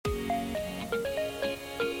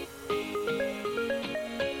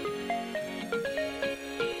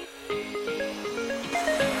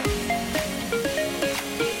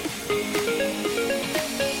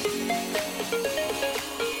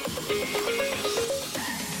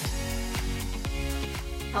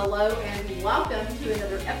Hello and welcome to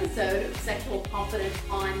another episode of Sexual Confidence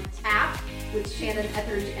on Tap with Shannon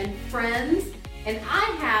Etheridge and friends. And I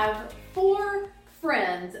have 4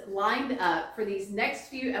 friends lined up for these next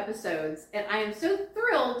few episodes, and I am so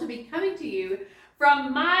thrilled to be coming to you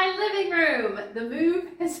from my living room. The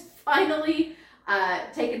move has finally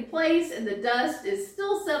taken place and the dust is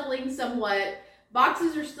still settling somewhat.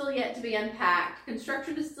 Boxes are still yet to be unpacked.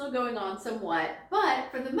 Construction is still going on somewhat, but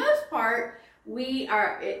for the most part,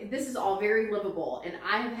 this is all very livable, and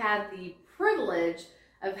I have had the privilege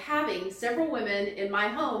of having several women in my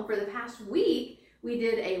home for the past week. We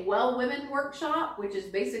did a Well Women workshop, which is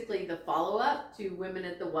basically the follow-up to Women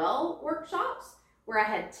at the Well workshops, where I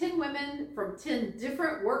had 10 women from 10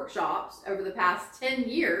 different workshops over the past 10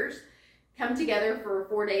 years come together for a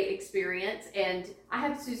 4-day experience. And I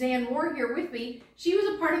have Suzanne Moore here with me. She was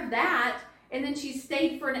a part of that, and then she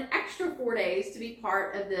stayed for an extra 4 days to be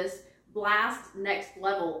part of this Blast Next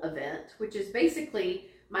Level event, which is basically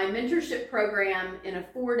my mentorship program in a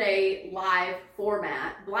 4-day live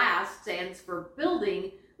format. Blast stands for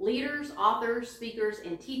Building Leaders, Authors, Speakers,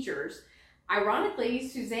 and Teachers. Ironically,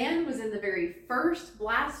 Suzanne was in the very first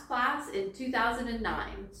Blast class in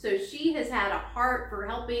 2009. So she has had a heart for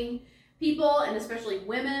helping people, and especially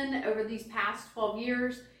women, over these past 12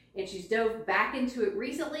 years. And she's dove back into it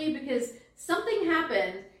recently because something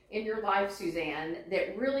happened in your life, Suzanne,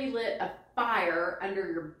 that really lit a fire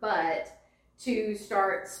under your butt to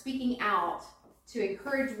start speaking out to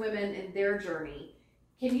encourage women in their journey.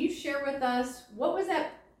 Can you share with us, what was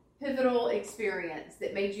that pivotal experience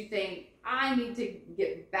that made you think, I need to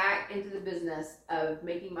get back into the business of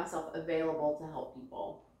making myself available to help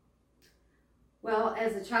people? Well,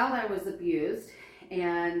 as a child, I was abused,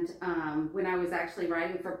 and when I was actually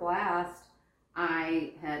writing for Blast,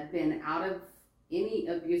 I had been out of any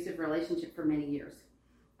abusive relationship for many years.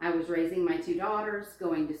 I was raising my 2 daughters,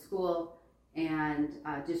 going to school, and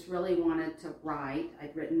just really wanted to write.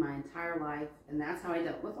 I'd written my entire life, and that's how I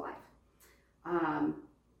dealt with life.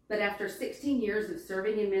 But after 16 years of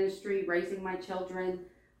serving in ministry, raising my children,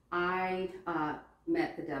 I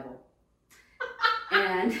met the devil.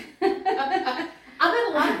 And I bet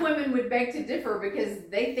a lot of women would beg to differ because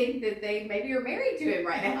they think that they maybe are married to him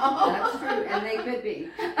right now. That's true, and they could be.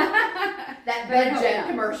 That BedJet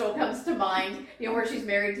commercial comes to mind, where she's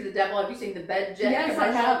married to the devil. Have you seen the BedJet yes,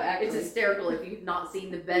 commercial? I have, actually. It's hysterical. If you've not seen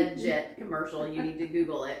the BedJet commercial, you need to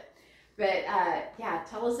Google it. But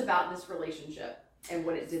tell us about this relationship and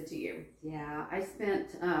what it did to you. Yeah, I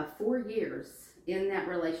spent 4 years in that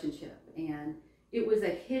relationship, and it was a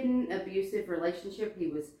hidden abusive relationship. He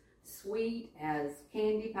was sweet as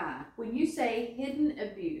candy pie. When you say hidden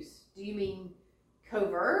abuse, do you mean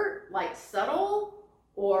covert, like subtle,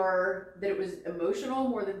 or that it was emotional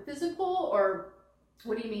more than physical, or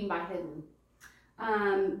what do you mean by hidden?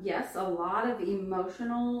 Yes, a lot of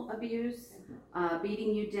emotional abuse,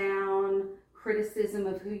 beating you down, criticism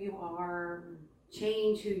of who you are,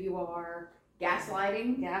 change who you are,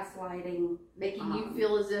 gaslighting, making you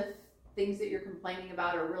feel as if things that you're complaining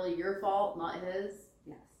about are really your fault, not his.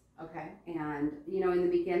 Yes. Okay. And, in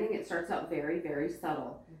the beginning, it starts out very, very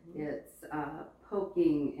subtle. Mm-hmm. It's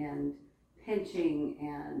poking and pinching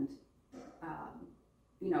and,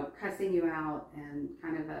 cussing you out, and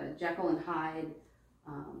kind of a Jekyll and Hyde,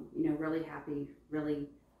 really happy, really.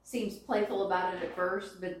 Seems playful about it at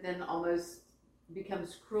first, but then almost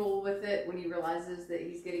becomes cruel with it when he realizes that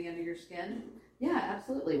he's getting under your skin. Yeah,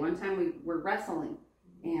 absolutely. One time we were wrestling,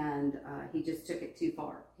 and he just took it too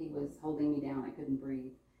far. He was holding me down. I couldn't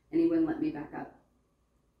breathe, and he wouldn't let me back up.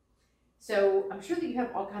 So I'm sure that you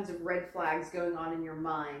have all kinds of red flags going on in your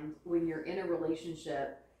mind when you're in a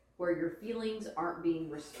relationship where your feelings aren't being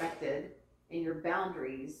respected and your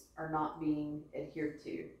boundaries are not being adhered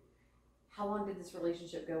to. How long did this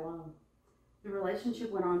relationship go on? The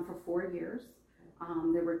relationship went on for 4 years.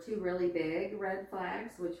 There were 2 really big red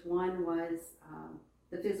flags, which one was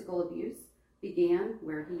the physical abuse began,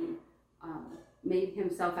 where he made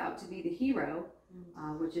himself out to be the hero,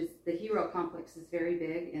 which is, the hero complex is very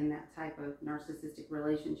big in that type of narcissistic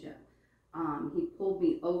relationship. He pulled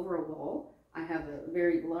me over a wall. I have a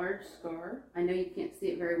very large scar. I know you can't see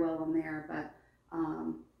it very well on there, but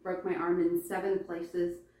broke my arm in 7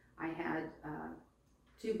 places. I had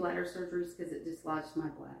 2 bladder surgeries because it dislodged my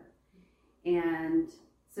bladder. And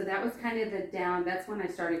so that was kind of that's when I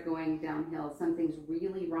started going downhill. Something's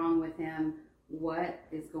really wrong with him. What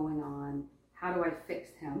is going on? How do I fix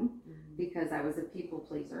him? Mm-hmm. Because I was a people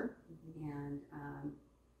pleaser, mm-hmm. and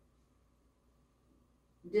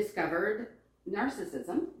discovered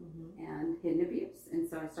narcissism, mm-hmm. and hidden abuse. And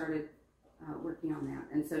so I started working on that.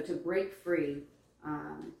 And so to break free,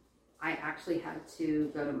 I actually had to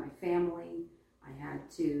go to my family. I had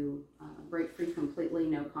to break free completely,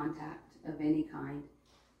 no contact of any kind.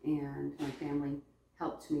 And my family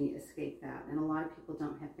helped me escape that. And a lot of people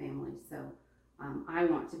don't have families. So I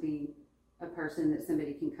want to be a person that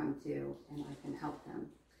somebody can come to and I can help them.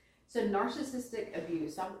 So narcissistic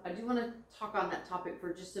abuse, I do want to talk on that topic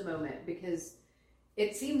for just a moment, because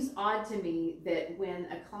it seems odd to me that when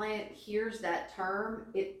a client hears that term,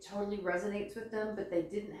 it totally resonates with them, but they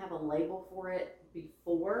didn't have a label for it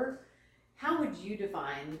before. How would you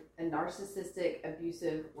define a narcissistic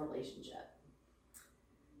abusive relationship?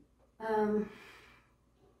 Or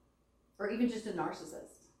even just a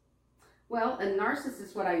narcissist? Well, a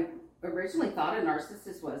narcissist, what I originally thought a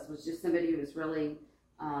narcissist was just somebody who was really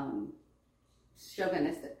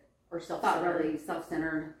chauvinistic, Or thought self-centered? really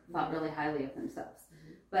self-centered, thought really highly of themselves.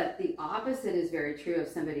 But the opposite is very true of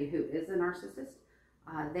somebody who is a narcissist.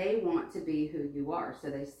 They want to be who you are. So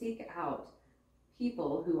they seek out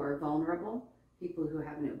people who are vulnerable, people who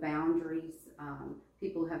have no boundaries,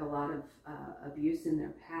 people who have a lot of abuse in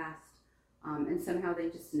their past, and somehow they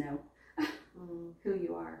just know who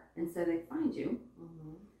you are. And so they find you,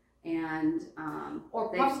 and Or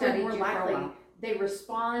they've probably studied more you for a likely, while. they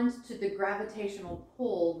respond to the gravitational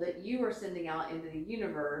pull that you are sending out into the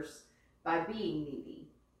universe by being needy.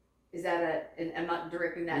 Is that and I'm not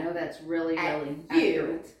directing I that. know that's really, at really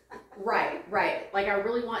you. accurate. Right. Like I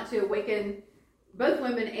really want to awaken both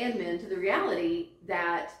women and men to the reality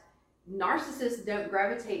that narcissists don't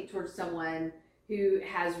gravitate towards someone who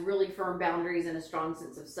has really firm boundaries and a strong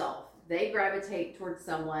sense of self. They gravitate towards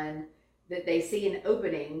someone that they see an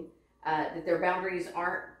opening, that their boundaries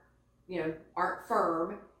aren't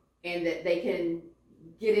firm, and that they can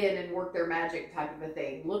get in and work their magic type of a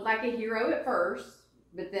thing. Look like a hero at first,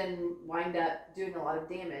 but then wind up doing a lot of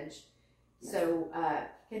damage. Yes. So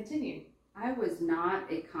continue. I was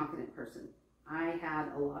not a confident person. I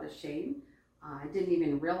had a lot of shame. I didn't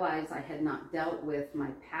even realize I had not dealt with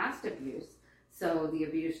my past abuse, so the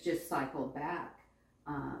abuse just cycled back.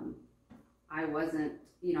 I wasn't,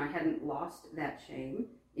 I hadn't lost that shame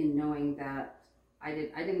in knowing that I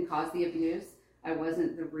didn't cause the abuse. I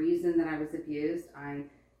wasn't the reason that I was abused. I'm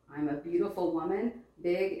a beautiful woman,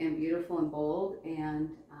 big and beautiful and bold,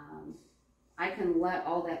 and I can let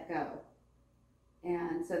all that go.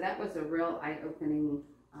 And so that was a real eye-opening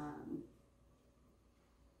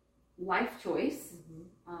life choice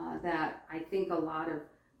that I think a lot of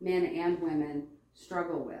men and women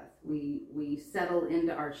struggle with. We settle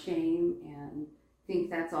into our shame and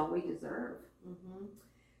think that's all we deserve.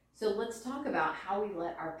 So let's talk about how we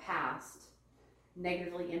let our past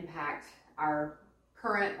negatively impact our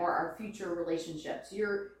current or our future relationships.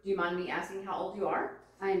 Do you mind me asking how old you are?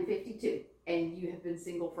 I am 52. And you have been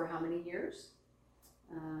single for how many years?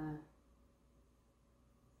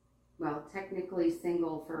 Well, technically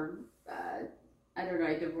single for, I don't know,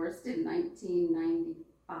 I divorced in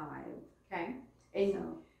 1995. Okay. And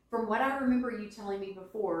So, from what I remember you telling me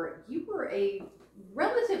before, you were a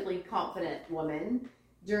relatively confident woman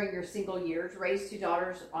during your single years, raised 2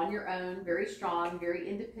 daughters on your own, very strong, very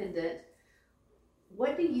independent.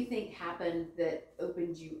 What do you think happened that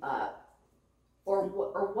opened you up? Or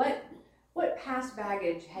what past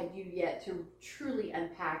baggage had you yet to truly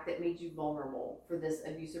unpack that made you vulnerable for this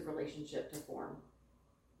abusive relationship to form?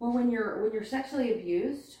 well, when you're sexually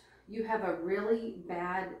abused, you have a really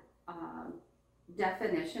bad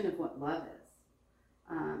definition of what love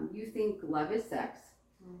is. You think love is sex,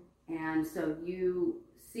 and so you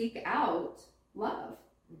seek out love.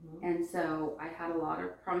 And so I had a lot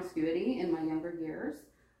of promiscuity in my younger years.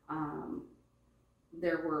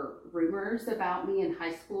 There were rumors about me in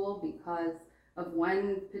high school because of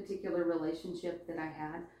one particular relationship that I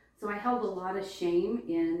had. So I held a lot of shame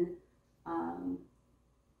in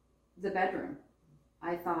the bedroom.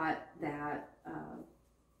 I thought that,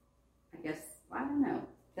 I don't know,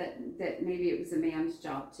 that maybe it was a man's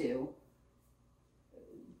job to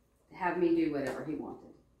have me do whatever he wanted.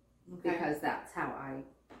 Okay. Because that's how I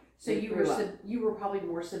So you grew were up. you were probably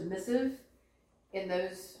more submissive in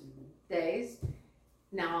those days.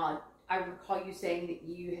 Now, I recall you saying that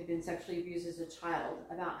you had been sexually abused as a child.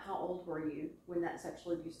 About how old were you when that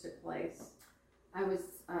sexual abuse took place? I was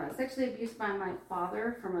sexually abused by my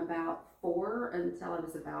father from about 4 until I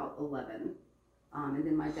was about 11. And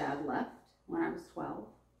then my dad left when I was 12.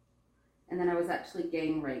 And then I was actually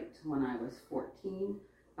gang raped when I was 14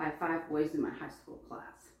 by 5 boys in my high school class.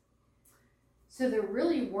 So there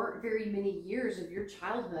really weren't very many years of your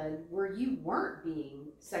childhood where you weren't being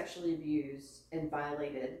sexually abused and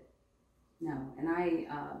violated. No, and I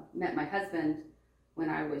met my husband when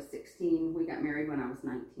I was 16. We got married when I was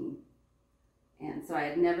 19. And so so I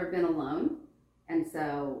had never been alone. And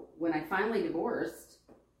so when I finally divorced,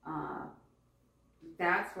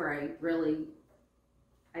 that's where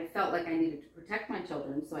I felt like I needed to protect my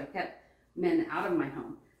children. So I kept men out of my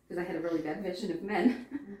home because I had a really bad vision of men.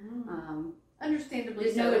 Mm-hmm. Understandably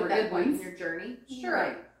didn't so know they at were that good point ones. in your journey. Sure.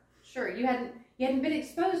 Right. Sure. You hadn't been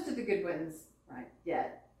exposed to the good ones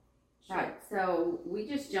yet. Sure. Right. So we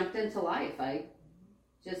just jumped into life. I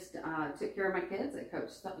just took care of my kids. I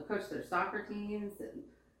coached their soccer teams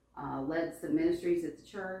and led some ministries at the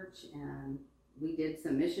church, and we did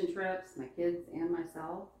some mission trips, my kids and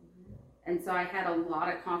myself. And so I had a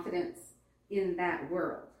lot of confidence in that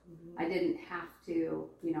world. I didn't have to,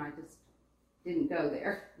 I just didn't go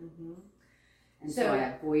there. And so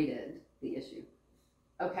I avoided the issue.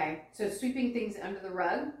 Okay, so sweeping things under the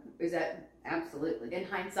rug, is that absolutely? In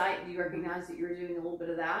hindsight, do you recognize that you were doing a little bit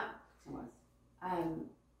of that? I was.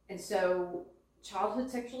 And so childhood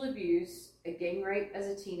sexual abuse, a gang rape as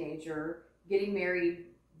a teenager, getting married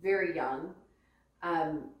very young,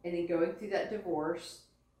 and then going through that divorce,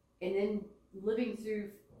 and then living through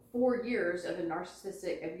 4 years of a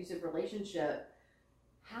narcissistic abusive relationship.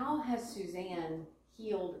 How has Suzanne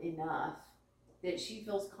healed enough that she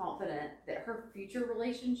feels confident that her future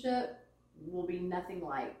relationship will be nothing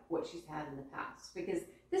like what she's had in the past? Because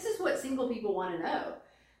this is what single people want to know.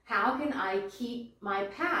 How can I keep my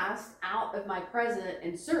past out of my present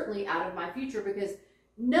and certainly out of my future? Because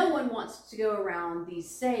no one wants to go around these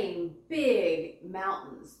same big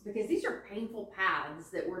mountains, because these are painful paths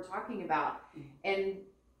that we're talking about. And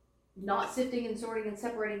not sifting and sorting and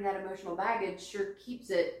separating that emotional baggage sure keeps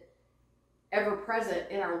it ever present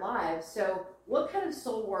in our lives. So what kind of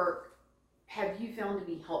soul work have you found to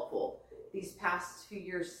be helpful these past few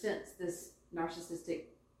years since this narcissistic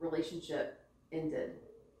relationship ended?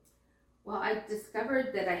 Well, I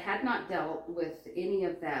discovered that I had not dealt with any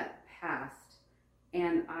of that past,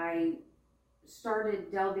 and I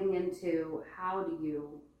started delving into how do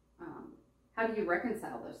you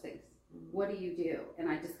reconcile those things? What do you do? And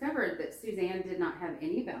I discovered that Suzanne did not have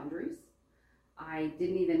any boundaries. I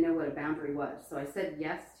didn't even know what a boundary was. So I said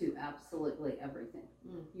yes to absolutely everything.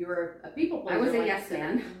 You were a people pleaser. I was a yes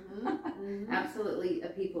man. Absolutely a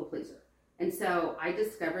people pleaser. And so I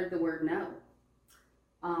discovered the word no.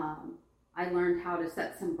 I learned how to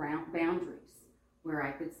set some boundaries where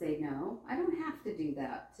I could say, no, I don't have to do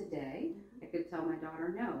that today. I could tell my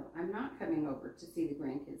daughter, no, I'm not coming over to see the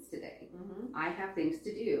grandkids today. I have things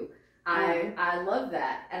to do. I love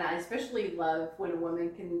that. And I especially love when a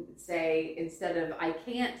woman can say, instead of I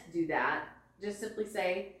can't do that, just simply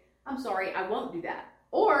say, I'm sorry, I won't do that.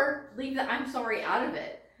 Or leave the I'm sorry out of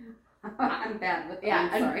it. I'm bad with that. Yeah,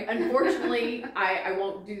 I'm sorry. Unfortunately, I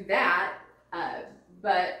won't do that,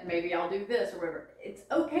 but maybe I'll do this or whatever. It's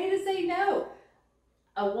okay to say no.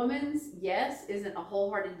 A woman's yes isn't a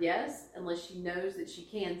wholehearted yes unless she knows that she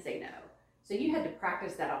can say no. So you had to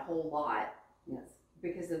practice that a whole lot. Yes.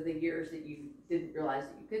 Because of the years that you didn't realize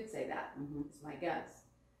that you could say that. Is my guess.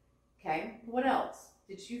 Okay. What else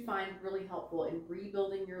did you find really helpful in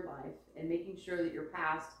rebuilding your life and making sure that your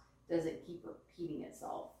past doesn't keep repeating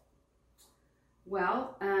itself?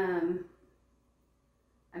 Well,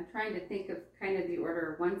 I'm trying to think of kind of the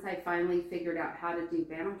order. Once I finally figured out how to do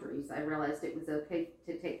boundaries, I realized it was okay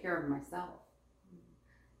to take care of myself.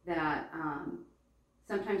 That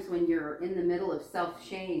sometimes when you're in the middle of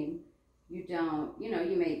self-shame, you don't,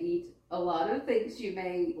 you may eat a lot of things. You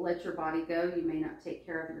may let your body go. You may not take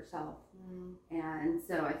care of yourself. And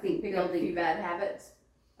so I think pick up a few bad habits.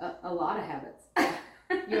 A lot of habits.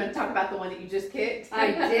 You want to talk about the one that you just kicked?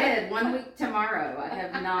 I did. 1 week tomorrow. I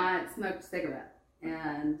have not smoked a cigarette.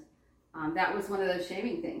 And that was one of those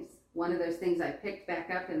shaming things. One of those things I picked back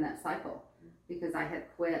up in that cycle because I had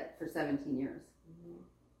quit for 17 years.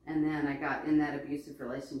 And then I got in that abusive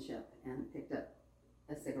relationship and picked up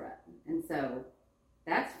a cigarette. And so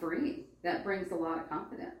that's free. That brings a lot of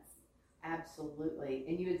confidence. Absolutely.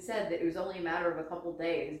 And you had said that it was only a matter of a couple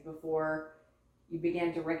days before you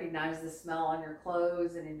began to recognize the smell on your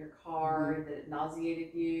clothes and in your car, and that it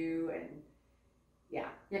nauseated you. And yeah,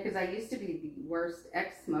 because I used to be the worst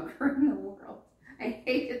ex-smoker in the world. I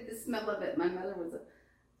hated the smell of it. My mother was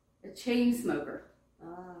a chain smoker.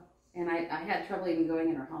 And I had trouble even going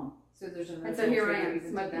in her home. So there's an and so here I am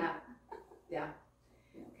smoking that. Yeah.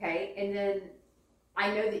 Okay. And then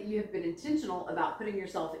I know that you have been intentional about putting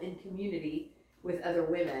yourself in community with other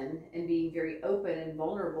women and being very open and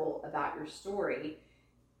vulnerable about your story.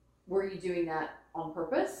 Were you doing that on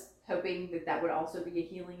purpose, hoping that that would also be a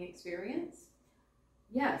healing experience?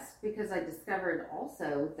 Yes, because I discovered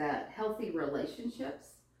also that healthy relationships,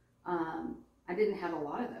 I didn't have a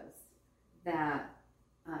lot of those. That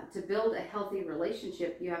to build a healthy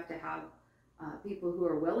relationship, you have to have people who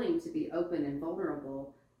are willing to be open and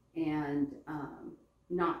vulnerable and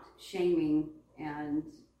not shaming. And,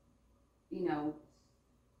 you know,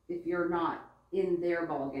 if you're not in their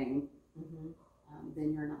ball game,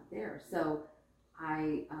 then you're not there. So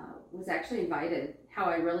I was actually invited. How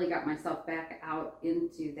I really got myself back out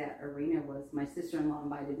into that arena was my sister-in-law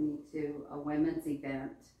invited me to a women's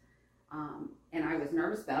event. And I was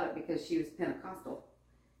nervous about it because she was Pentecostal.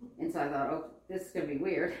 And so I thought, oh, this is going to be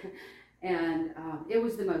weird. And it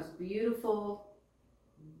was the most beautiful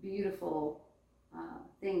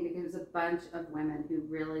thing, because it was a bunch of women who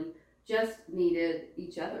really just needed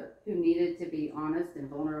each other, who needed to be honest and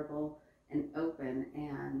vulnerable and open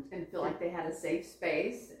and feel like they had a safe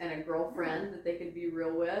space and a girlfriend that they could be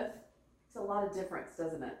real with. It's a lot of difference,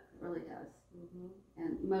 doesn't it? It really does.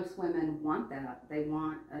 And most women want that. They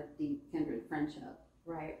want a deep, kindred friendship,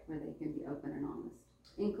 right, where they can be open and honest,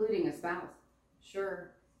 including a spouse.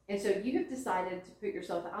 Sure. And so you have decided to put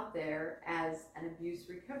yourself out there as an abuse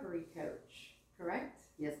recovery coach, correct?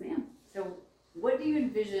 Yes, ma'am. So what do you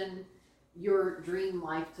envision your dream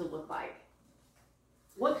life to look like?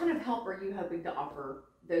 What kind of help are you hoping to offer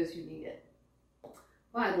those who need it?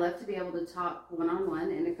 Well, I'd love to be able to talk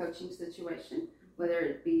one-on-one in a coaching situation, whether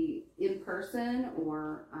it be in person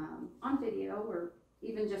or on video or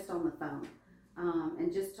even just on the phone,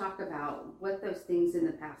 and just talk about what those things in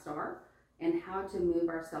the past are and how to move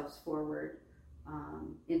ourselves forward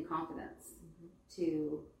in confidence,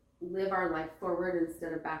 to live our life forward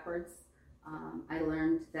instead of backwards. I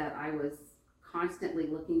learned that I was constantly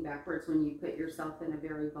looking backwards when you put yourself in a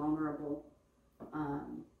very vulnerable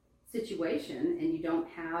situation and you don't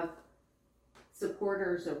have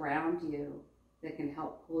supporters around you that can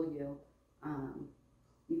help pull you.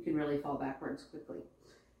 You can really fall backwards quickly.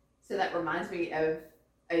 So that reminds me of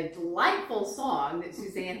a delightful song that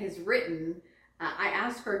Suzanne has written. I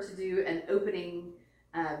asked her to do an opening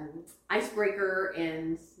icebreaker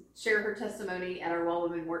and share her testimony at our Well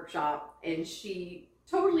Women workshop, and she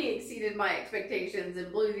totally exceeded my expectations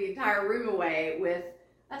and blew the entire room away with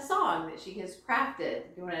a song that she has crafted.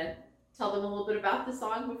 Do you want to tell them a little bit about the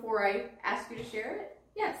song before I ask you to share it?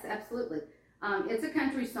 Yes, absolutely. It's a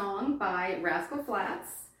country song by Rascal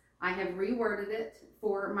Flatts. I have reworded it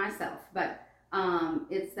for myself, but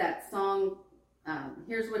it's that song,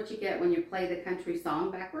 Here's What You Get When You Play the Country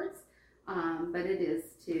Song Backwards, but it is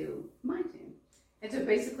to my tune. And so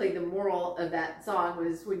basically the moral of that song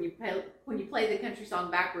was when you play the country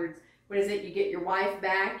song backwards, what is it? You get your wife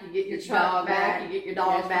back, you get your child back, you get your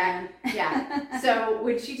dog back. Yeah. So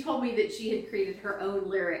when she told me that she had created her own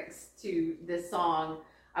lyrics to this song,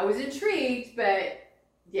 I was intrigued, but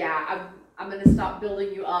yeah, I'm going to stop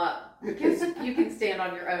building you up because you can stand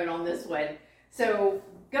on your own on this one. So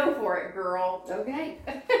go for it, girl. Okay.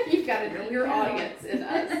 You've got your audience in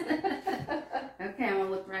us. Okay, I'm going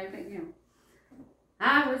to look right at you.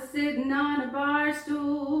 I was sitting on a bar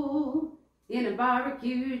stool in a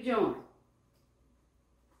barbecue joint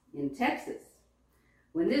in Texas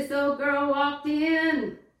when this old girl walked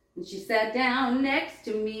in and she sat down next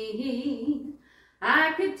to me.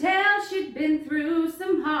 I could tell she'd been through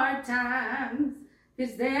some hard times,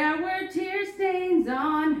 'cause there were tear stains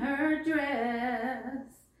on her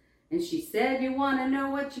dress. And she said, you want to know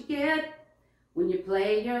what you get when you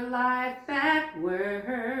play your life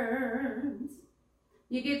backwards?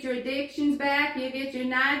 You get your addictions back, you get your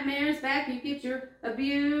nightmares back, you get your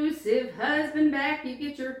abusive husband back, you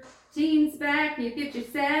get your teens back, you get your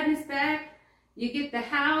sadness back, you get the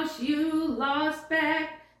house you lost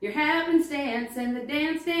back, your happenstance and the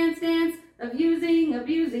dance of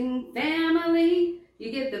abusing family.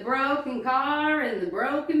 You get the broken car and the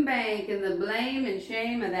broken bank and the blame and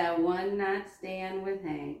shame of that one night stand with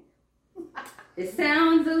Hank. It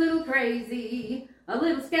sounds a little crazy, a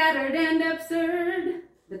little scattered and absurd,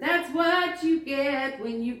 but that's what you get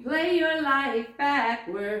when you play your life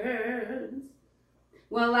backwards.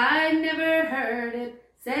 Well, I never heard it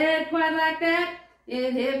said quite like that.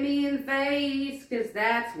 It hit me in the face, 'cause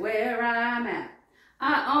that's where I'm at.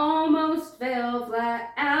 I almost fell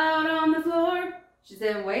flat out on the floor. She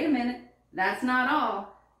said, wait a minute, that's not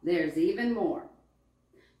all. There's even more.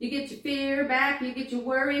 You get your fear back, you get your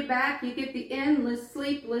worry back, you get the endless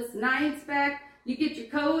sleepless nights back, you get your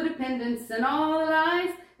codependence and all the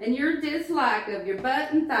lies, and your dislike of your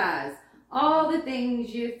butt and thighs. All the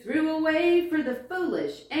things you threw away for the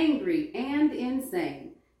foolish, angry, and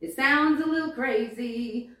insane. It sounds a little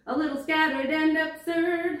crazy, a little scattered and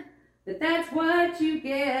absurd, but that's what you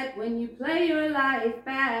get when you play your life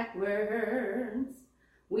backwards.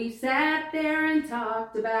 We sat there and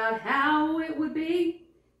talked about how it would be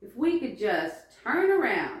if we could just turn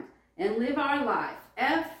around and live our life,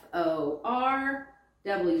 FORWARD.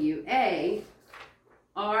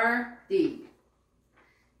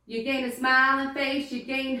 You gain a smiling face, you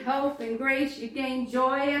gain hope and grace, you gain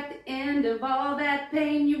joy at the end of all that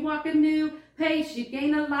pain. You walk a new pace, you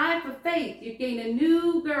gain a life of faith, you gain a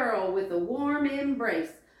new girl with a warm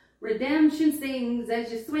embrace. Redemption sings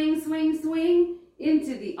as you swing, swing, swing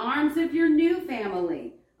into the arms of your new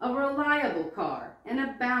family. A reliable car and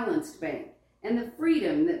a balanced bank and the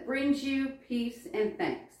freedom that brings you peace and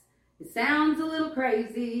thanks. It sounds a little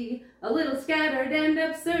crazy, a little scattered and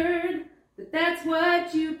absurd, but that's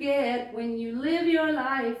what you get when you live your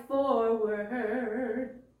life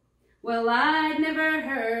forward. Well, I'd never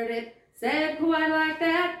heard it said quite like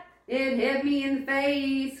that. It hit me in the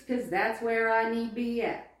face, 'cause that's where I need be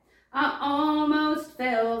at. I almost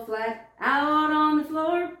fell flat out on the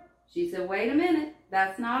floor. She said, wait a minute,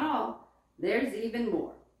 that's not all. There's even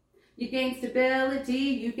more. You gain stability,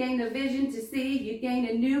 you gain a vision to see, you gain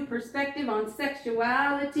a new perspective on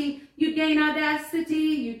sexuality, you gain audacity,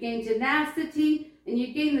 you gain tenacity, and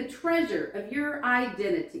you gain the treasure of your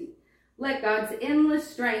identity. Let God's endless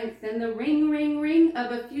strength and the ring, ring, ring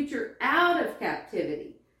of a future out of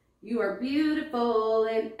captivity. You are beautiful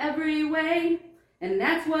in every way, and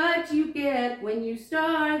that's what you get when you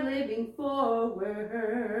start living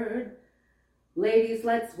forward. Ladies,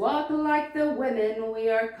 let's walk like the women we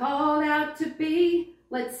are called out to be.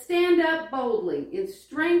 Let's stand up boldly in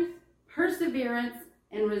strength, perseverance,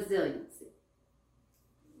 and resiliency.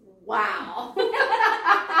 Wow.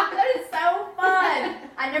 That is so fun.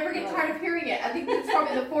 I never get tired of hearing it. I think it's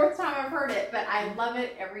probably the fourth time I've heard it, but I love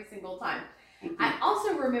it every single time. I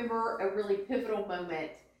also remember a really pivotal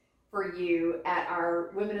moment for you at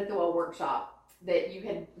our Women at the Well workshop that you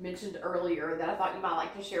had mentioned earlier that I thought you might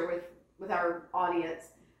like to share with our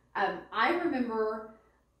audience. I remember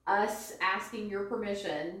us asking your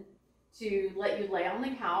permission to let you lay on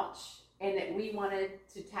the couch, and that we wanted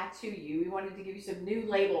to tattoo you. We wanted to give you some new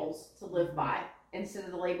labels to live by instead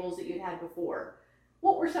of the labels that you'd had before.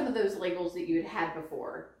 What were some of those labels that you had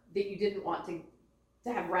before that you didn't want to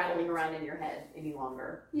have rattling around in your head any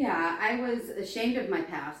longer? Yeah, I was ashamed of my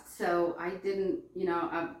past, so I didn't,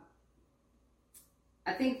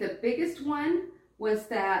 I think the biggest one was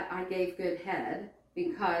that I gave good head,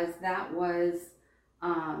 because that was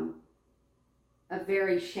a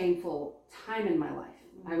very shameful time in my life.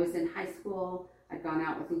 I was in high school, I'd gone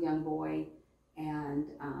out with a young boy,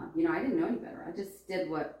 and, I didn't know any better. I just did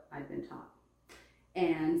what I'd been taught.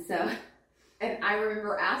 And so... And I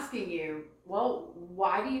remember asking you, well,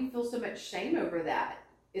 why do you feel so much shame over that?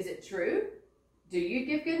 Is it true? Do you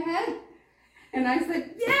give good head? And I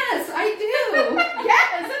said, yes, I do.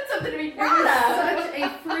 Yes, that's something to be proud of. It was such a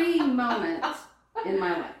freeing moment in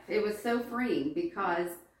my life. It was so freeing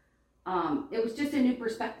because it was just a new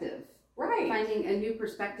perspective. Right. Finding a new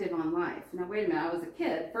perspective on life. Now, wait a minute. I was a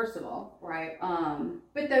kid, first of all. Right.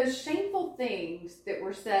 But those shameful things that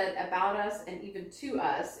were said about us and even to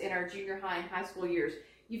us in our junior high and high school years,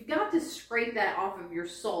 you've got to scrape that off of your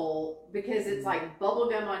soul, because it's like bubble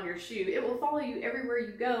gum on your shoe. It will follow you everywhere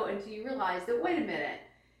you go until you realize that, wait a minute,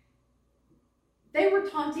 they were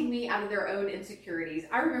taunting me out of their own insecurities.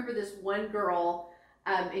 I remember this one girl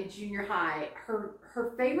in junior high, her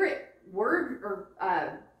favorite word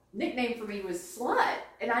or nickname for me was slut,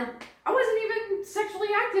 and I wasn't even sexually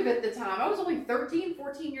active at the time. I was only 13,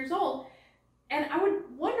 14 years old, and I would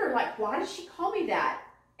wonder, why does she call me that?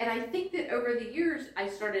 And I think that over the years I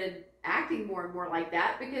started acting more and more like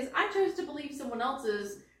that because I chose to believe someone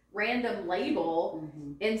else's random label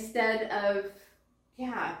instead of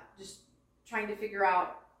just trying to figure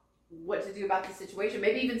out what to do about the situation.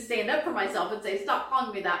 Maybe even stand up for myself and say, stop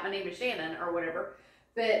calling me that, my name is Shannon, or whatever.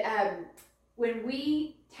 But when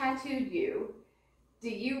we tattooed you, do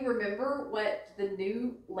you remember what the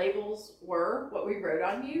new labels were, what we wrote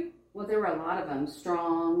on you? Well, there were a lot of them.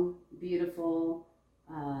 Strong, beautiful.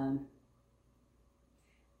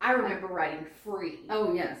 I remember writing free.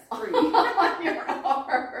 Oh, yes, free. On your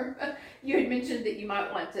arm. You had mentioned that you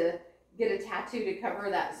might want to get a tattoo to cover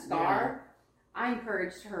that scar. Yeah. I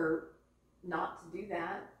encouraged her not to do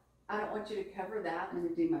that. I don't want you to cover that. I'm going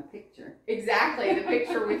to do my picture. Exactly, the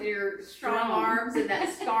picture with your strong arms and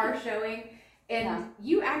that scar showing. And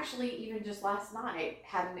you actually, even just last night,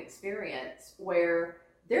 had an experience where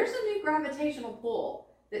there's a new gravitational pull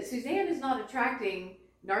that Suzanne is not attracting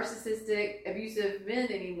narcissistic, abusive men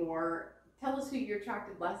anymore. Tell us who you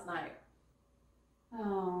attracted last night.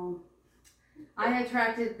 Oh, I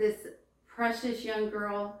attracted this precious young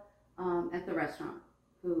girl at the restaurant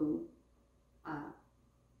who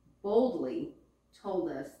boldly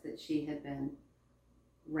told us that she had been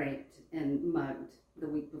raped and mugged the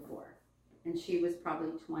week before. And she was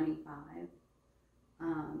probably 25.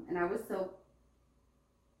 And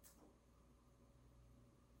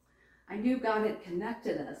I knew God had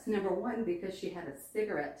connected us, number one, because she had a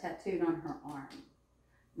cigarette tattooed on her arm.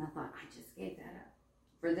 And I thought, I just gave that up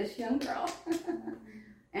for this young girl.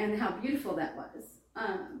 And how beautiful that was.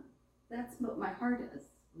 That's what my heart is,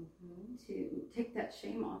 to take that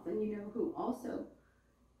shame off. And you know who also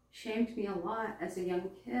shamed me a lot as a young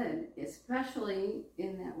kid, especially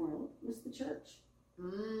in that world, was the church.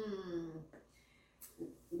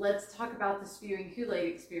 Let's talk about the spewing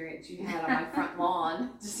Kool-Aid experience you had on my front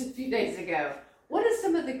lawn just a few days ago. What is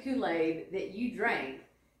some of the Kool-Aid that you drank,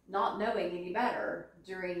 not knowing any better,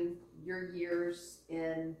 during your years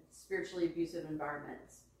in spiritually abusive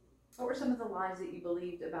environments? What were some of the lies that you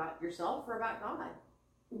believed about yourself or about God?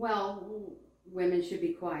 Well, women should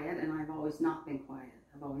be quiet, and I've always not been quiet.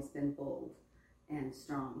 I've always been bold and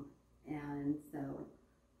strong. And so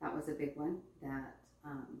that was a big one. That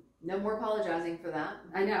no more apologizing for that.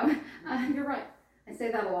 I know. You're right. I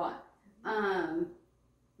say that a lot.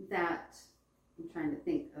 That I'm trying to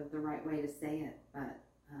think of the right way to say it, but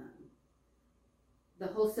the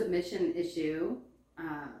whole submission issue,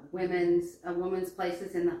 a woman's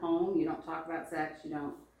places in the home. You don't talk about sex. You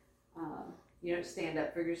don't stand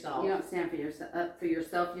up for yourself. You don't stand up for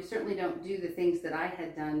yourself. You certainly don't do the things that I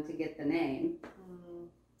had done to get the name.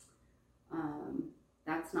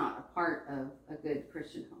 That's not a part of a good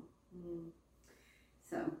Christian home.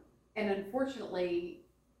 So, and unfortunately,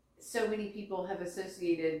 so many people have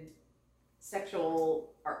associated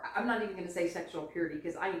sexual, or I'm not even going to say sexual purity,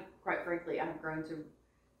 because quite frankly, I've grown to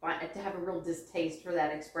have a real distaste for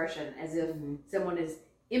that expression, as if someone is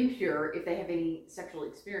impure if they have any sexual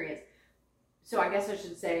experience. So I guess I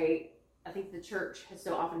should say, I think the church has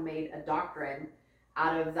so often made a doctrine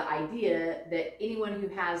out of the idea that anyone who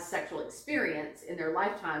has sexual experience in their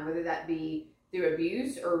lifetime, whether that be through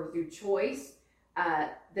abuse or through choice,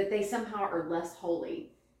 that they somehow are less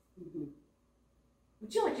holy.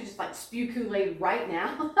 Would you like to just spew Kool-Aid right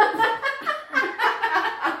now?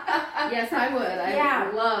 Yes, I would.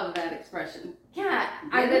 I love that expression. Yeah,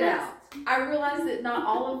 I realize that not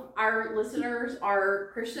all of our listeners are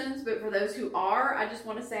Christians, but for those who are, I just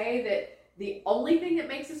want to say that the only thing that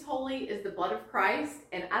makes us holy is the blood of Christ.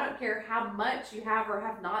 And I don't care how much you have or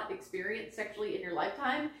have not experienced sexually in your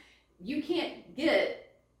lifetime, you can't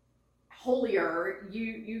get holier.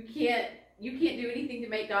 You can't do anything to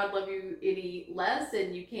make God love you any less,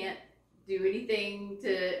 and you can't do anything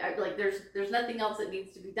to there's nothing else that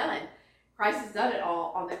needs to be done. Christ has done it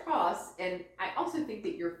all on the cross. And I also think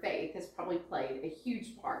that your faith has probably played a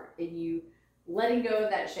huge part in you letting go of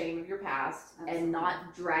that shame of your past. Absolutely. And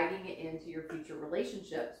not dragging it into your future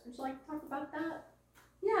relationships. Would you like to talk about that?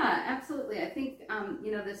 Yeah, absolutely. I think,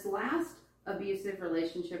 this last abusive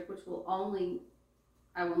relationship, which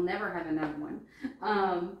I will never have another one.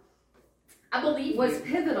 I believe was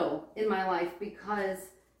pivotal in my life, because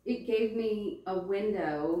it gave me a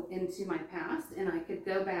window into my past, and I could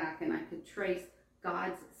go back and I could trace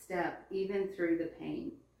God's step even through the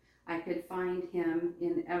pain. I could find him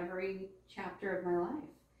in every chapter of my life.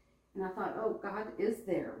 And I thought, oh, God is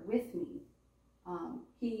there with me.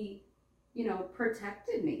 He,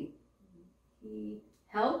 protected me. He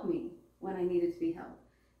held me when I needed to be held.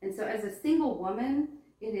 And so as a single woman,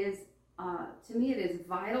 it is, to me, it is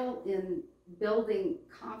vital in building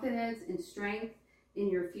confidence and strength in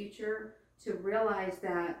your future to realize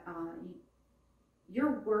that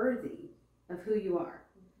you're worthy of who you are.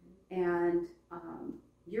 And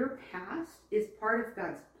your past is part of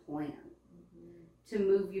God's plan to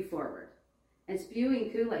move you forward. And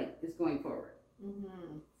spewing Kool-Aid is going forward.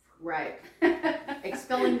 Right.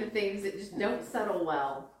 Expelling the things that just don't settle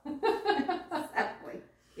well. Exactly.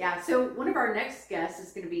 Yeah, so one of our next guests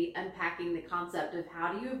is going to be unpacking the concept of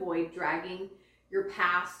how do you avoid dragging your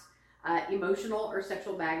past emotional or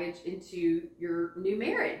sexual baggage into your new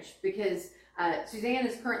marriage, because Suzanne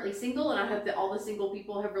is currently single, and I hope that all the single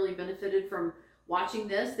people have really benefited from watching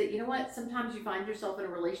this, that sometimes you find yourself in a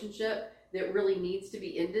relationship that really needs to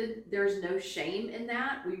be ended. There's no shame in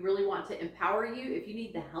that. We really want to empower you. If you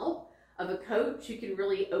need the help of a coach who can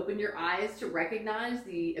really open your eyes to recognize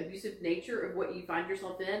the abusive nature of what you find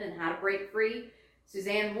yourself in and how to break free,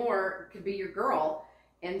 Suzanne Moore could be your girl.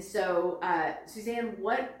 And so, Suzanne,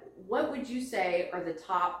 what would you say are the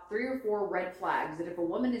top 3 or 4 red flags that if a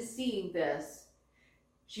woman is seeing this,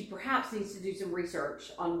 she perhaps needs to do some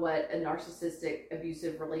research on what a narcissistic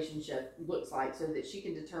abusive relationship looks like, so that she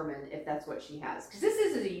can determine if that's what she has? Because this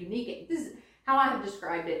is how I have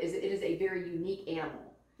described it, is it is a very unique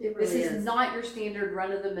animal. It This really is not your standard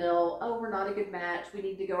run-of-the-mill, oh, we're not a good match, we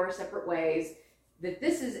need to go our separate ways. That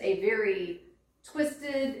this is a very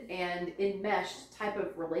twisted and enmeshed type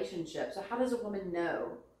of relationship. So how does a woman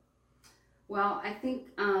know? Well, I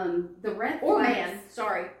think the red Or flags, man,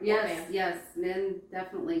 sorry. yes, or man. yes, men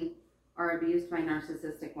definitely are abused by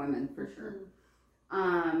narcissistic women for sure.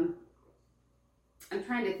 I'm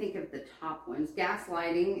trying to think of the top ones.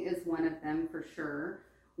 Gaslighting is one of them for sure,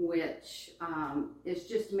 which is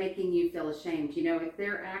just making you feel ashamed. You know, if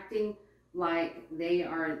they're acting like they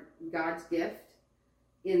are God's gift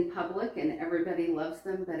in public and everybody loves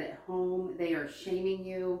them, but at home they are shaming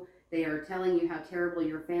you. They are telling you how terrible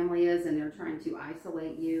your family is, and they're trying to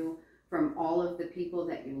isolate you from all of the people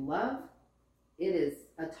that you love. It is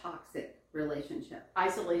a toxic relationship.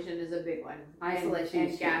 Isolation is a big one. Isolation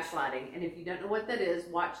and gaslighting. And if you don't know what that is,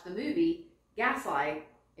 watch the movie Gaslight,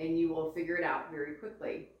 and you will figure it out very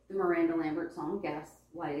quickly. The Miranda Lambert song,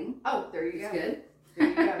 Gaslighting. Oh, there you go. It's good. There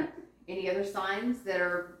you go. Any other signs that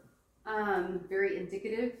are very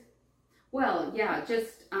indicative? Well, yeah,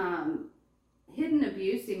 just hidden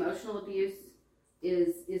abuse, emotional abuse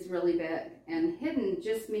is really big. And hidden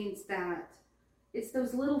just means that it's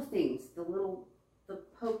those little things, the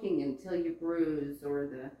poking until you bruise, or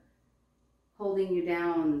the holding you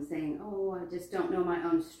down and saying, oh, I just don't know my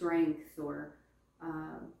own strength, or,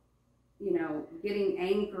 you know, getting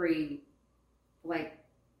angry, like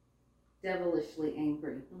devilishly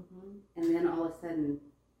angry. Mm-hmm. And then all of a sudden,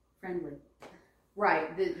 friendly.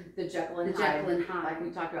 Right, the Jekyll and The Hyde. Jekyll and Hyde. Like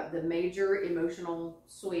we talked about, the major emotional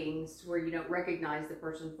swings where you don't recognize the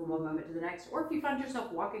person from one moment to the next. Or if you find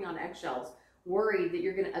yourself walking on eggshells, worried that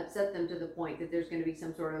you're going to upset them to the point that there's going to be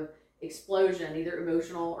some sort of explosion, either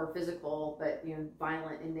emotional or physical, but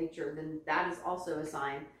violent in nature, then that is also a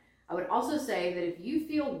sign. I would also say that if you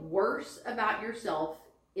feel worse about yourself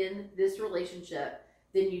in this relationship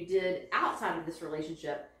than you did outside of this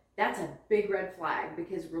relationship, that's a big red flag,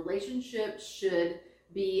 because relationships should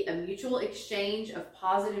be a mutual exchange of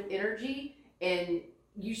positive energy, and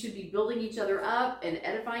you should be building each other up and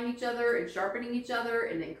edifying each other and sharpening each other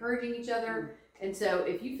and encouraging each other. And so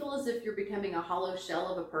if you feel as if you're becoming a hollow shell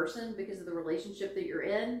of a person because of the relationship that you're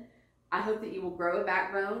in, I hope that you will grow a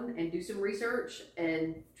backbone and do some research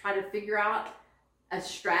and try to figure out a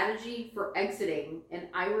strategy for exiting. And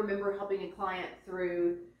I remember helping a client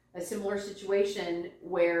through a similar situation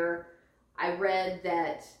where I read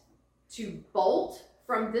that to bolt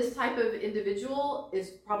from this type of individual is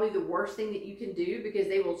probably the worst thing that you can do, because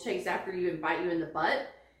they will chase after you and bite you in the butt.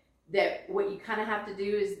 That what you kind of have to do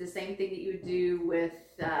is the same thing that you would do with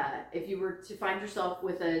if you were to find yourself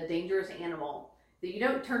with a dangerous animal, that you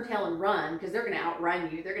don't turn tail and run, because they're going to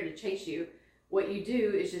outrun you, they're going to chase you. What you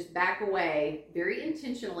do is just back away very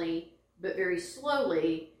intentionally, but very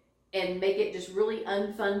slowly, and make it just really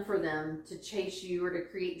unfun for them to chase you or to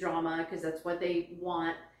create drama, because that's what they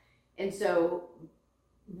want. And so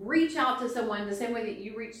reach out to someone the same way that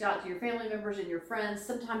you reached out to your family members and your friends.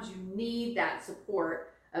 Sometimes you need that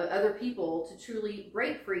support of other people to truly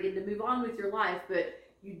break free and to move on with your life, but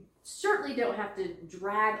you certainly don't have to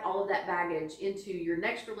drag all of that baggage into your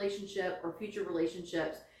next relationship or future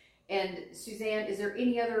relationships. And Suzanne, is there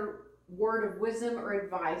any other word of wisdom or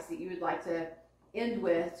advice that you would like to end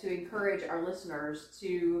with to encourage our listeners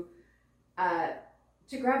to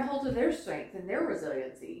grab hold of their strength and their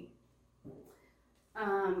resiliency?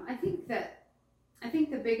 I think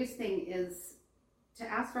the biggest thing is to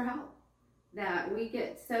ask for help. That we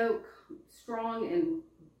get so strong and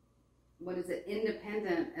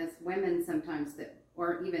independent as women sometimes, that,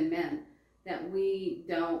 or even men, that we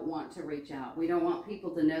don't want to reach out. We don't want people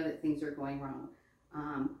to know that things are going wrong.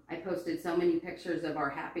 I posted so many pictures of our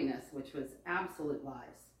happiness, which was absolute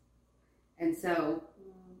lies. And so,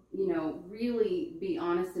 really be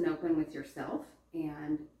honest and open with yourself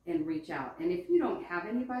and reach out. And if you don't have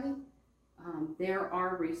anybody, there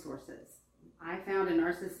are resources. I found a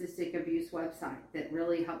narcissistic abuse website that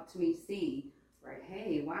really helped me see, right,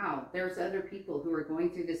 hey, wow, there's other people who are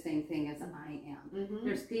going through the same thing as I am. Mm-hmm.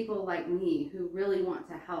 There's people like me who really want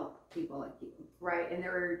to help people like you. Right, and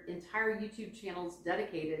there are entire YouTube channels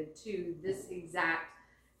dedicated to this exact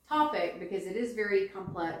topic, because it is very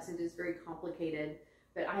complex, it is very complicated.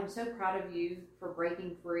 But I'm so proud of you for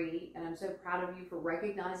breaking free, and I'm so proud of you for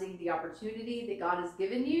recognizing the opportunity that God has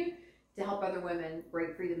given you to help other women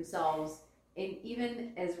break free themselves. And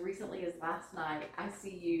even as recently as last night, I see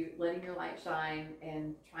you letting your light shine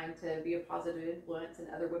and trying to be a positive influence in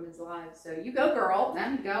other women's lives. So you go, girl.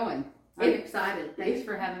 I'm going. I'm excited. Thanks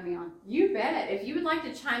for having me on. You bet. If you would like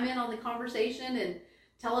to chime in on the conversation and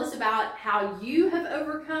tell us about how you have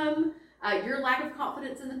overcome your lack of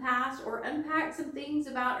confidence in the past, or unpack some things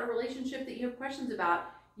about a relationship that you have questions about,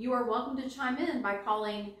 you are welcome to chime in by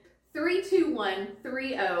calling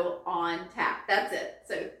 321-30 on tap. That's it.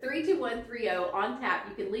 So 321-30 on tap.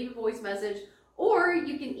 You can leave a voice message, or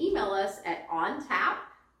you can email us at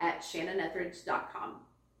ontap@shannonethridge.com.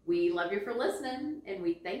 We love you for listening, and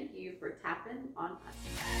we thank you for tapping on us.